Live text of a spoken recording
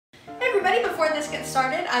Hey everybody, before this gets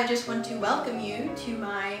started, I just want to welcome you to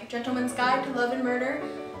my Gentleman's Guide to Love and Murder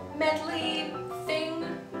medley thing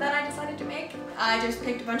that I decided to make. I just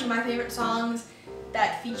picked a bunch of my favorite songs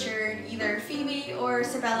that featured either Phoebe or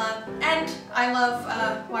Sabella, and I love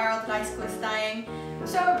Why Are All the Dice Quits Dying,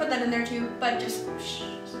 so I put that in there too, but just shh.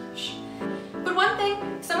 But one thing,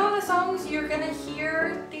 some of the songs you're gonna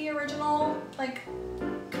hear the original, like,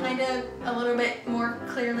 kinda a little bit more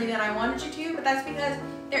clearly than I wanted you to, but that's because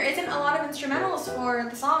there isn't a lot of instrumentals for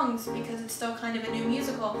the songs because it's still kind of a new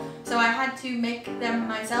musical. So I had to make them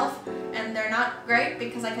myself, and they're not great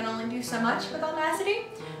because I can only do so much with Audacity.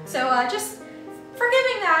 So just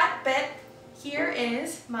forgiving that bit, here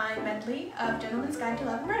is my medley of Gentleman's Guide to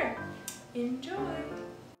Love and Murder. Enjoy!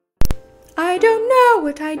 I don't know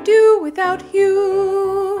what I'd do without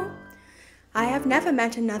you. I have never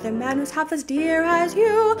met another man who's half as dear as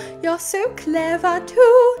you. You're so clever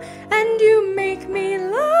too, and you make me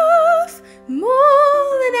laugh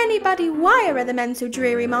more than anybody. Why are other men so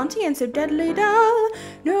dreary, Monty, and so deadly dull?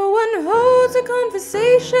 No one holds a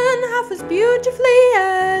conversation half as beautifully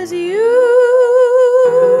as you.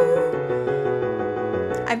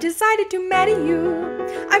 I've decided to marry you.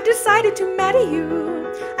 I've decided to marry you.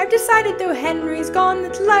 I've decided, though Henry's gone,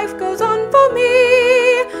 that life goes on for me.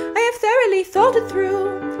 I have thoroughly thought it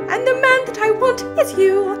through, and the man that I want is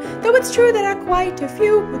you, though it's true that quite a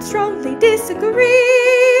few would strongly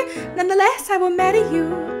disagree. Nonetheless, I will marry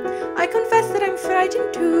you. I confess that I'm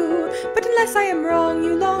frightened too, but unless I am wrong,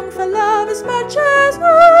 you long for love as much as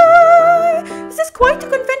I. This is quite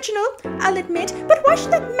unconventional, I'll admit, but why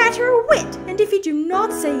should that matter a whit? And if you do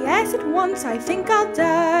not say yes at once, I think I'll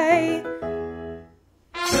die.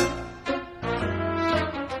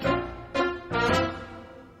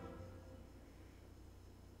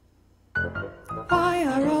 Why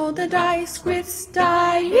are all the dice quits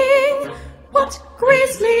dying? What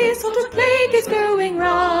grisly sort of plague is going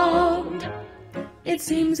round? It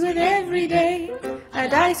seems with every day a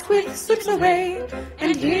dice quid slips away,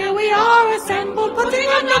 and here we are assembled, putting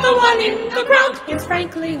another one in the ground. It's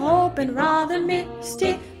frankly all been rather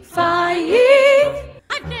mystifying.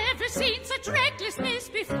 I've never seen such recklessness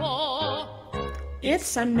before.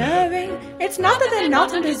 It's unnerving, it's not that they're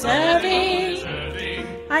not undeserving.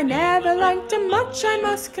 I never liked him much, I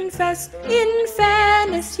must confess. In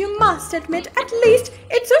fairness, you must admit, at least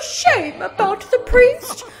it's a shame about the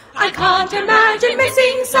priest. I can't imagine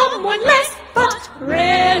missing someone less, but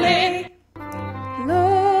really,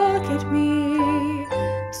 look at me,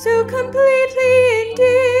 so completely in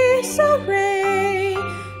disarray,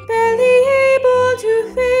 barely able to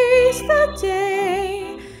face the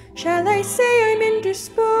day. Shall I say I'm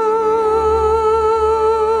indisposed?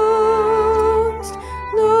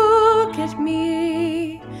 Look at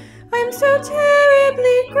me, I'm so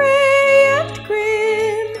terribly grey and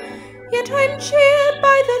grim, yet I'm cheered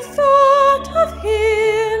by the thought of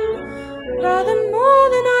him, rather more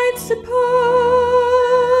than I'd supposed.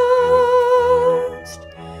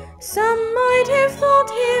 Some might have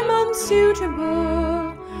thought him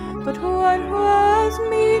unsuitable, but what was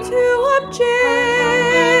me to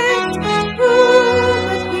object?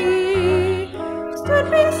 But he stood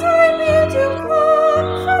beside me to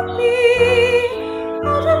comfort me.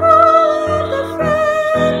 Out of all the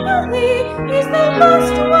family, he's the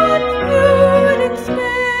last one you would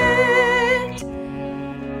expect.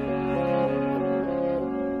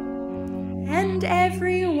 And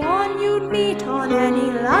everyone you'd meet on any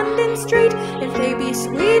London street, if they be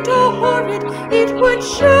sweet or horrid, it would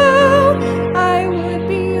show. I would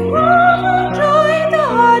be overjoyed, the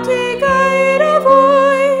heartache I'd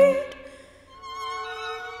avoid,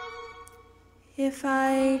 if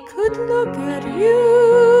I could look at you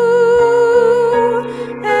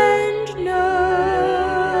and know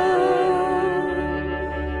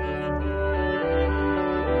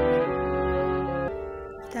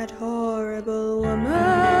that horrible woman,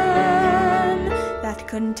 that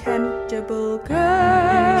contemptible girl.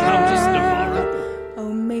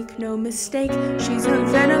 Oh, make no mistake, she's a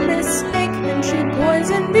venomous snake, and she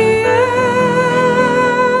poisoned the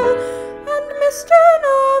earl. And Mr.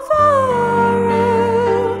 Navarro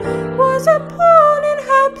was a pawn in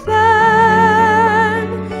her plan.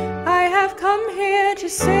 I have come here to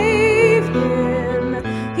save him,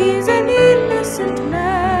 he's an innocent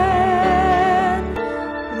man.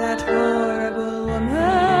 That horrible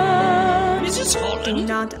woman, Mrs. Holland? do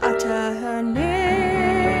not utter her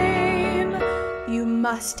name. You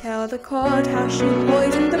must tell the court how she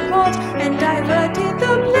poisoned the pot and diverted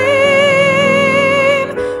the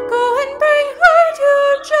blame. Go and bring her to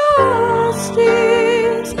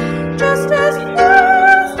justice, just as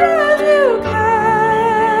fast as you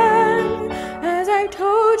can. As I've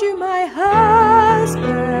told told you my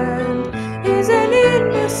husband is an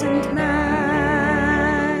innocent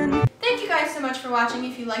man. Thank you guys so much for watching.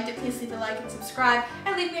 If you liked it, please leave a like and subscribe,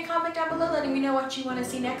 and leave me a comment down below letting me know what you want to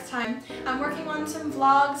see next time. I'm working on some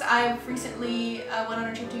vlogs. I've recently went on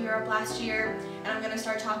a trip to Europe last year, and I'm going to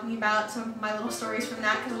start talking about some of my little stories from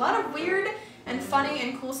that, because a lot of weird and funny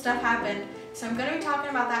and cool stuff happened. So I'm going to be talking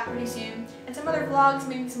about that pretty soon, and some other vlogs,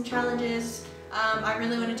 maybe some challenges. I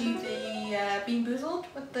really want to do the Bean Boozled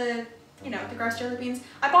with the, the gross jelly beans.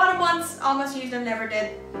 I bought them once, almost used them, never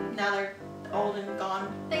did. Now they're old and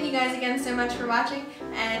gone. Thank you guys again so much for watching,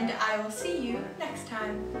 and I will see you next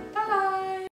time. Bye!